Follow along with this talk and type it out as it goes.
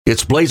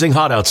It's blazing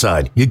hot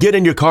outside. You get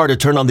in your car to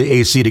turn on the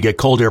AC to get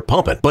cold air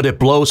pumping, but it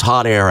blows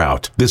hot air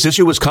out. This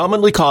issue is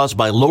commonly caused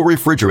by low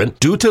refrigerant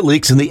due to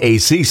leaks in the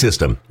AC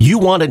system. You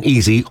want an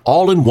easy,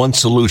 all-in-one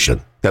solution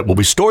that will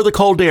restore the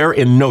cold air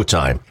in no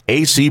time.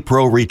 AC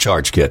Pro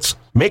Recharge Kits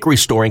make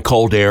restoring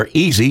cold air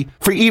easy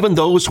for even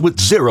those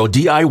with zero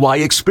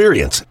DIY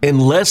experience in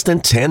less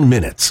than 10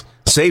 minutes.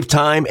 Save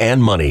time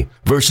and money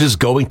versus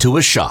going to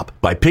a shop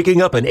by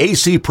picking up an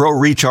AC Pro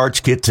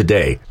Recharge Kit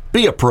today.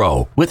 Be a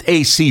pro with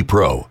AC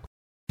Pro.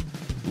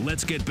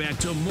 Let's get back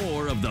to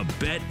more of the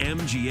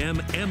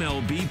BetMGM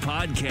MLB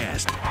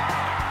podcast.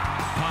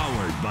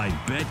 Powered by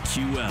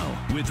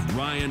BetQL with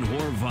Ryan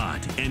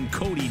Horvat and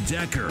Cody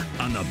Decker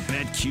on the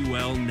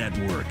BetQL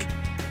network.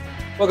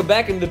 Welcome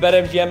back into the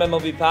BetMGM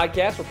MLB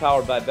podcast. We're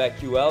powered by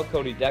BetQL.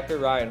 Cody Decker,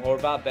 Ryan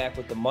Horvat back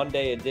with the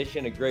Monday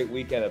edition. A great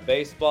weekend of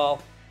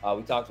baseball.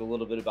 We talked a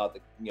little bit about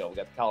we got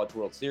the College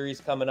World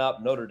Series coming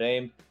up. Notre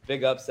Dame,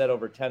 big upset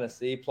over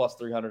Tennessee, plus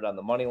 300 on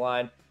the money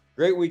line.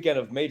 Great weekend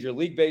of Major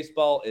League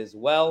Baseball as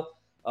well,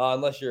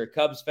 unless you're a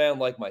Cubs fan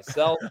like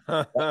myself.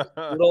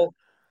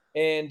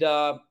 And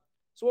so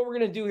what we're going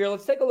to do here,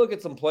 let's take a look at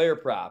some player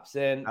props.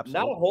 And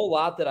Not a whole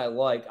lot that I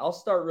like. I'll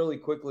start really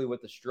quickly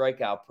with the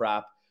strikeout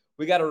prop.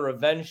 We got a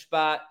revenge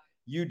spot,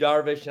 Yu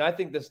Darvish, and I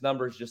think this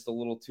number is just a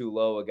little too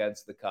low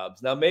against the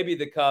Cubs. Now, maybe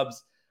the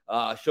Cubs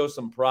show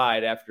some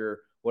pride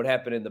after what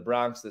happened in the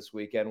Bronx this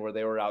weekend where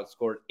they were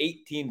outscored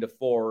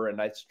 18-4, and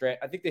I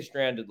think they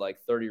stranded like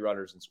 30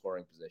 runners in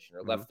scoring position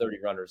or left 30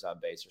 runners on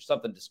base or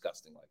something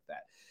disgusting like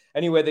that.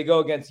 Anyway, they go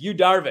against Yu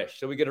Darvish,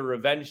 so we get a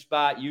revenge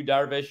spot. Yu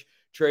Darvish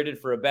traded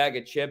for a bag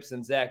of chips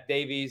and Zach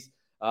Davies.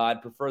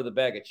 I'd prefer the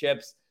bag of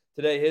chips.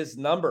 Today, his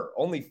number,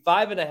 only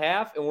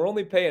 5.5, and we're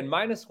only paying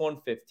minus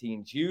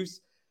 115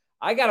 juice.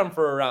 I got him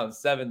for around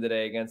 7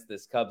 today against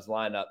this Cubs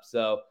lineup.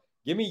 So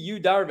give me Yu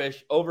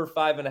Darvish over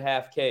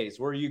 5.5 Ks.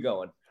 Where are you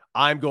going?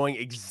 I'm going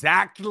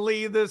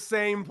exactly the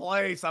same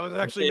place. I was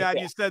actually mad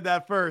you said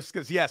that first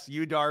because, yes,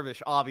 Yu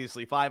Darvish,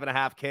 obviously,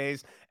 5.5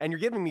 Ks, and you're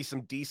giving me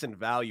some decent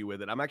value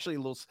with it. I'm actually a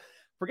little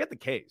 – forget the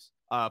Ks.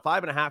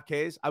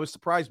 5.5 Ks, I was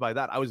surprised by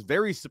that. I was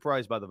very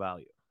surprised by the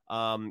value.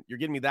 You're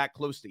getting me that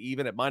close to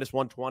even at minus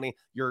 120.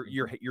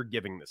 You're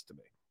giving this to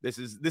me. This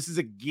is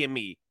a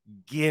gimme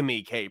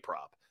K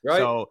prop. Right.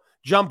 So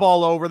jump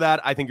all over that.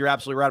 I think you're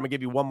absolutely right. I'm gonna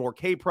give you one more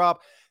K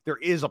prop. There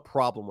is a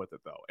problem with it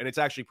though, and it's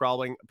actually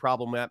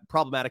problematic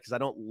because I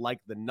don't like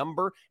the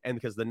number, and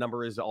because the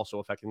number is also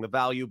affecting the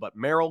value. But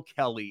Merrill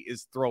Kelly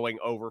is throwing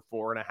over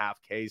 4.5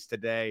 Ks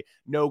today,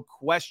 no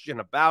question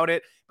about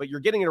it. But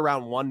you're getting it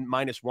around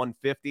minus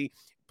 150.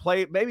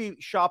 Play, maybe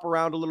shop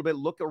around a little bit,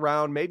 look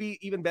around, maybe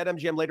even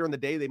BetMGM later in the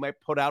day, they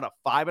might put out a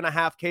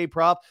 5.5 K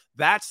prop.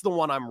 That's the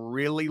one I'm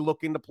really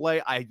looking to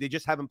play. They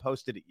just haven't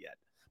posted it yet.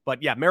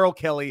 But yeah, Merrill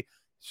Kelly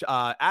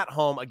at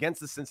home against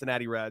the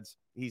Cincinnati Reds,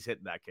 he's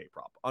hitting that K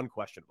prop,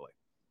 unquestionably.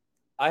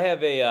 I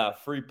have a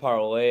free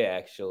parlay,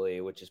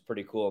 actually, which is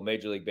pretty cool.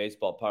 Major League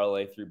Baseball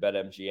parlay through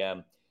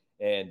BetMGM.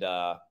 And,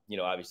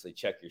 obviously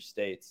check your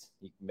states.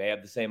 You may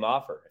have the same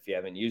offer if you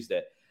haven't used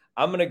it.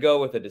 I'm going to go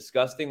with a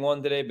disgusting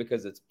one today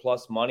because it's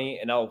plus money.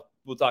 And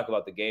we'll talk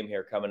about the game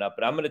here coming up.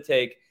 But I'm going to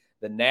take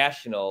the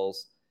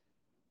Nationals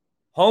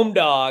home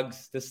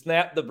dogs to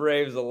snap the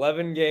Braves'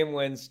 11-game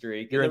win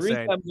streak. And the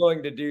reason I'm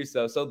going to do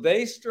so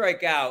they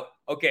strike out.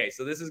 Okay,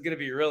 so this is going to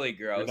be really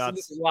gross. So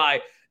this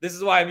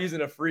is why I'm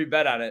using a free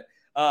bet on it.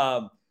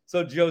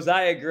 So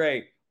Josiah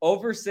Gray,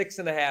 over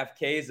 6.5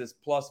 Ks is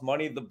plus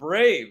money. The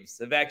Braves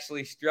have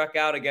actually struck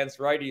out against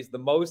righties the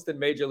most in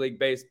Major League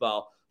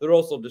Baseball. They're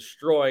also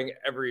destroying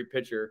every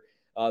pitcher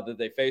that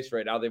they face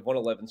right now. They've won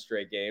 11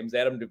 straight games.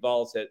 Adam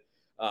Duvall's hit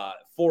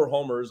 4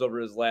 homers over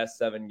his last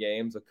 7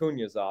 games.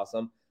 Acuna's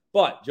awesome.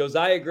 But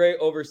Josiah Gray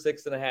over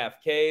 6.5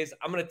 Ks.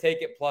 I'm going to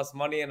take it plus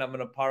money, and I'm going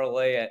to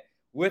parlay it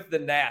with the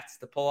Nats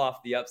to pull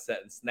off the upset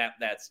and snap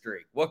that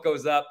streak. What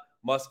goes up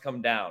must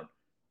come down,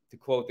 to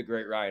quote the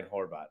great Ryan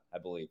Horvat, I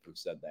believe, who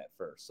said that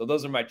first. So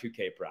those are my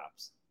 2K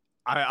props.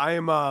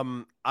 I'm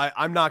not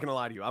going to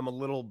lie to you. I'm a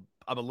little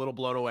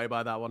blown away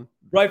by that one.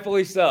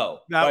 Rightfully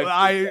so.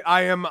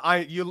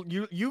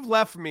 You've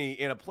left me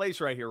in a place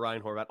right here,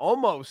 Ryan Horvat,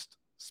 almost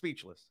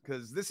speechless,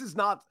 because this is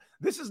not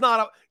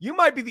you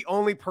might be the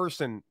only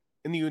person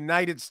in the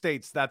United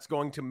States that's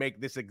going to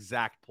make this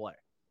exact play.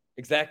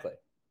 Exactly.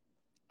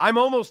 I'm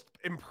almost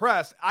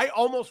impressed. I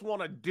almost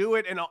want to do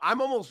it, and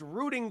I'm almost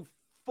rooting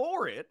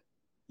for it.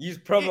 Use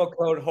promo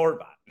code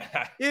Horvat.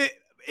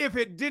 If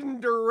it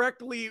didn't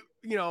directly,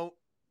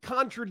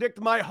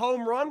 contradict my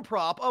home run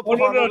prop. No,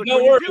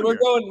 don't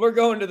worry. We're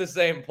going to the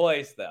same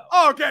place, though.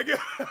 Oh, okay, good.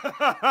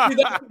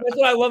 See, that's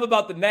what I love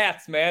about the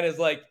Nats, man, is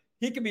like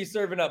he could be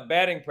serving up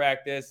batting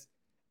practice.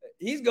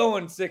 He's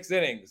going 6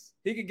 innings.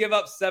 He could give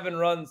up 7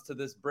 runs to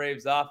this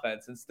Braves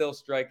offense and still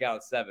strike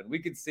out 7. We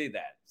could see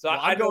that. So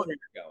I know where you're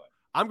going.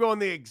 I'm going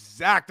the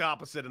exact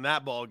opposite in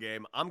that ball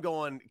game. I'm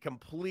going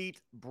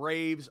complete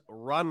Braves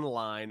run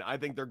line. I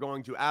think they're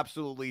going to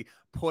absolutely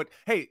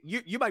hey,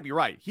 you might be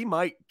right. He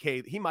might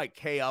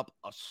K up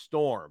a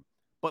storm.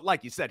 But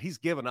like you said, he's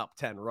given up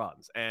 10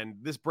 runs, and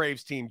this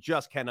Braves team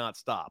just cannot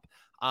stop.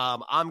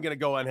 I'm going to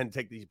go ahead and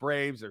take these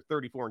Braves. They're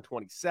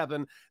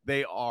 34-27.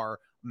 They are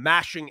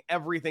mashing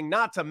everything,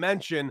 not to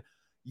mention,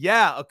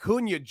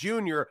 Acuna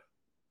Jr.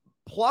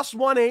 plus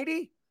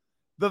 180.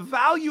 The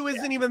value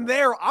isn't even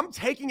there. I'm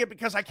taking it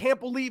because I can't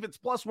believe it's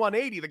plus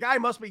 180. The guy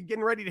must be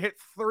getting ready to hit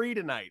 3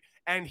 tonight,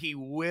 and he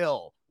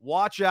will.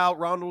 Watch out,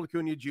 Ronald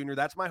Acuna Jr.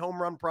 That's my home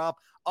run prop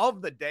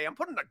of the day. I'm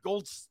putting a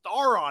gold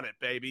star on it,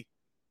 baby.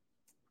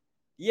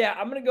 Yeah,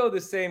 I'm going to go the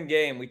same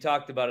game. We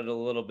talked about it a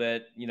little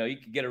bit. You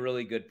could get a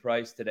really good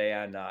price today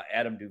on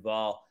Adam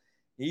Duvall.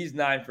 He's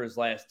 9 for his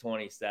last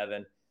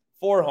 27.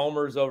 4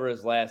 homers over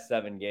his last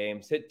 7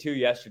 games. Hit 2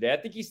 yesterday. I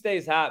think he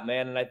stays hot,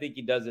 man, and I think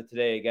he does it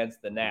today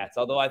against the Nats.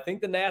 Although I think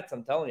the Nats,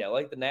 I'm telling you, I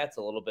like the Nats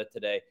a little bit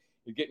today.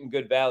 You're getting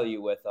good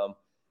value with them.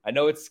 I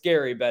know it's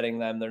scary betting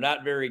them. They're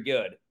not very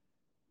good.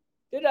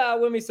 Did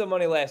win me some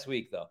money last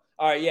week, though.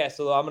 All right, yeah,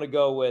 so I'm going to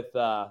go with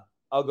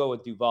I'll go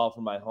with Duvall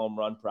for my home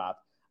run prop.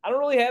 I don't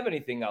really have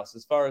anything else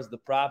as far as the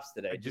props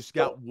today. I just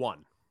got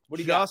one. What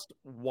do you got? Just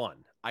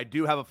one. I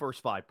do have a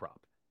first 5 prop.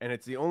 And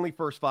it's the only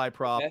first 5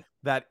 prop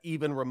that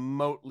even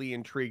remotely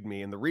intrigued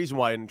me. And the reason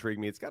why it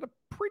intrigued me, it's got a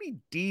pretty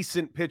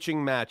decent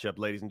pitching matchup,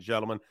 ladies and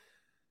gentlemen.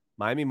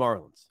 Miami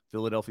Marlins,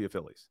 Philadelphia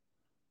Phillies.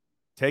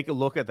 Take a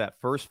look at that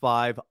first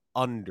 5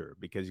 under,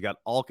 because you got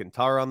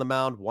Alcantara on the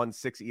mound,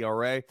 1.6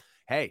 ERA.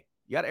 Hey,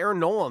 you got Aaron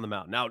Nola on the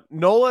mound. Now,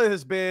 Nola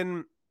has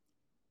been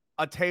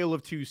a tale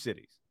of 2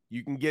 cities.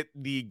 You can get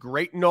the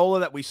great Nola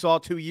that we saw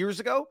 2 years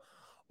ago,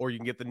 or you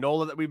can get the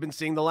Nola that we've been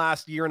seeing the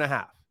last year and a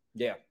half.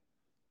 Yeah.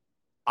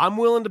 I'm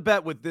willing to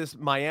bet with this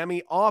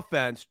Miami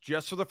offense,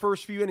 just for the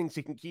first few innings,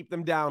 he can keep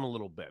them down a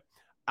little bit.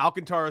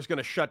 Alcantara is going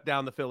to shut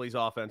down the Phillies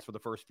offense for the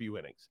first few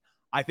innings.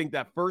 I think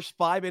that first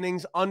 5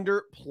 innings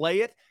under,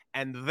 play it,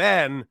 and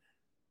then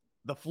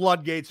the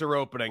floodgates are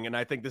opening, and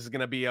I think this is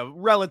going to be a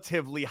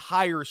relatively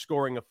higher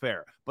scoring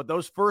affair. But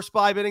those first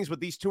 5 innings with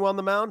these 2 on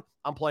the mound,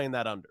 I'm playing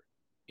that under.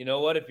 You know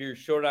what? If you're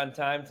short on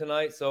time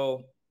tonight,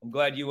 so I'm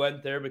glad you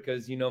went there,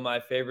 because my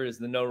favorite is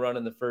the no run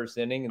in the first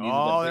inning. And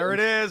there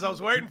it is. I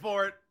was waiting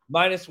for it.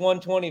 Minus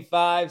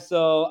 125.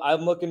 So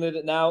I'm looking at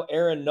it now.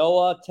 Aaron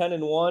Nola,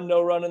 10-1,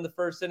 no run in the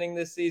first inning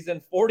this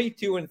season,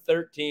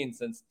 42-13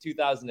 since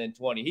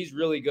 2020. He's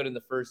really good in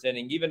the first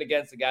inning, even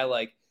against a guy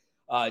like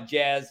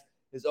Jazz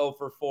is 0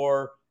 for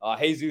 4.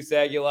 Jesus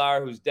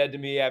Aguilar, who's dead to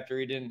me after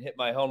he didn't hit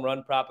my home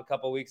run prop a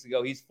couple weeks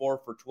ago, he's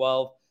 4 for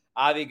 12.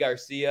 Avi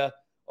Garcia,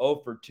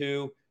 0 for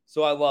 2.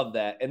 So I love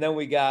that. And then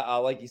we got,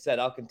 like you said,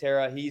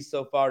 Alcantara. He's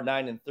so far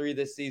 9-3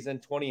 this season,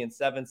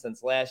 20-7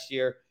 since last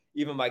year.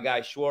 Even my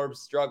guy Schwarber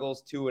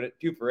struggles, 2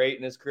 for 8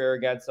 in his career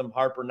against him.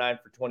 Harper 9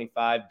 for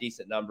 25,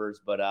 decent numbers.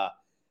 But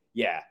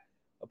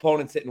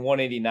opponents hitting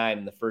 189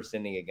 in the first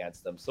inning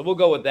against them. So we'll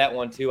go with that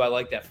one too. I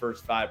like that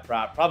first 5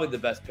 prop. Probably the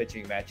best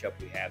pitching matchup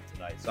we have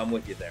tonight. So I'm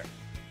with you there.